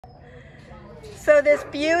So this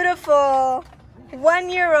beautiful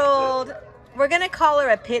 1-year-old, we're gonna call her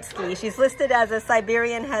a Pitsky. She's listed as a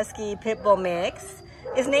Siberian Husky Pitbull mix.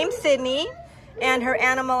 Is named Sydney, and her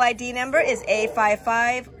animal ID number is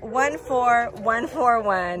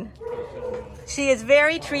A5514141. She is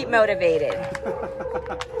very treat motivated.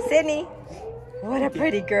 Sydney, what a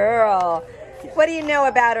pretty girl. What do you know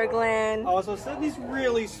about her, Glenn? Oh, so Sydney's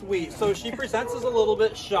really sweet. So she presents as a little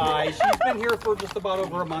bit shy. She's been here for just about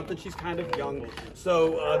over a month and she's kind of young.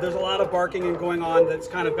 So there's a lot of barking and going on that's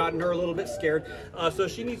kind of gotten her a little bit scared. So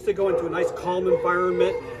she needs to go into a nice calm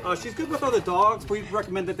environment. She's good with other dogs. We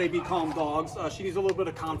recommend that they be calm dogs. She needs a little bit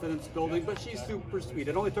of confidence building, but she's super sweet.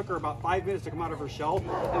 It only took her about 5 minutes to come out of her shell,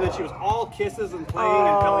 and then she was all kisses and playing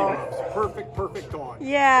and belly rubs. Perfect, perfect dog.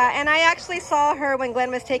 Yeah, and I actually saw her when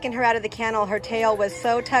Glenn was taking her out of the kennel. Her tail was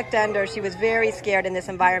so tucked under. She was very scared in this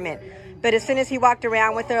environment. But as soon as he walked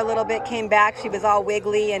around with her a little bit, came back, she was all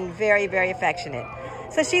wiggly and very, very affectionate.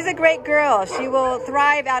 So she's a great girl. She will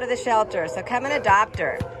thrive out of the shelter. So come and adopt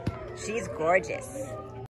her. She's gorgeous.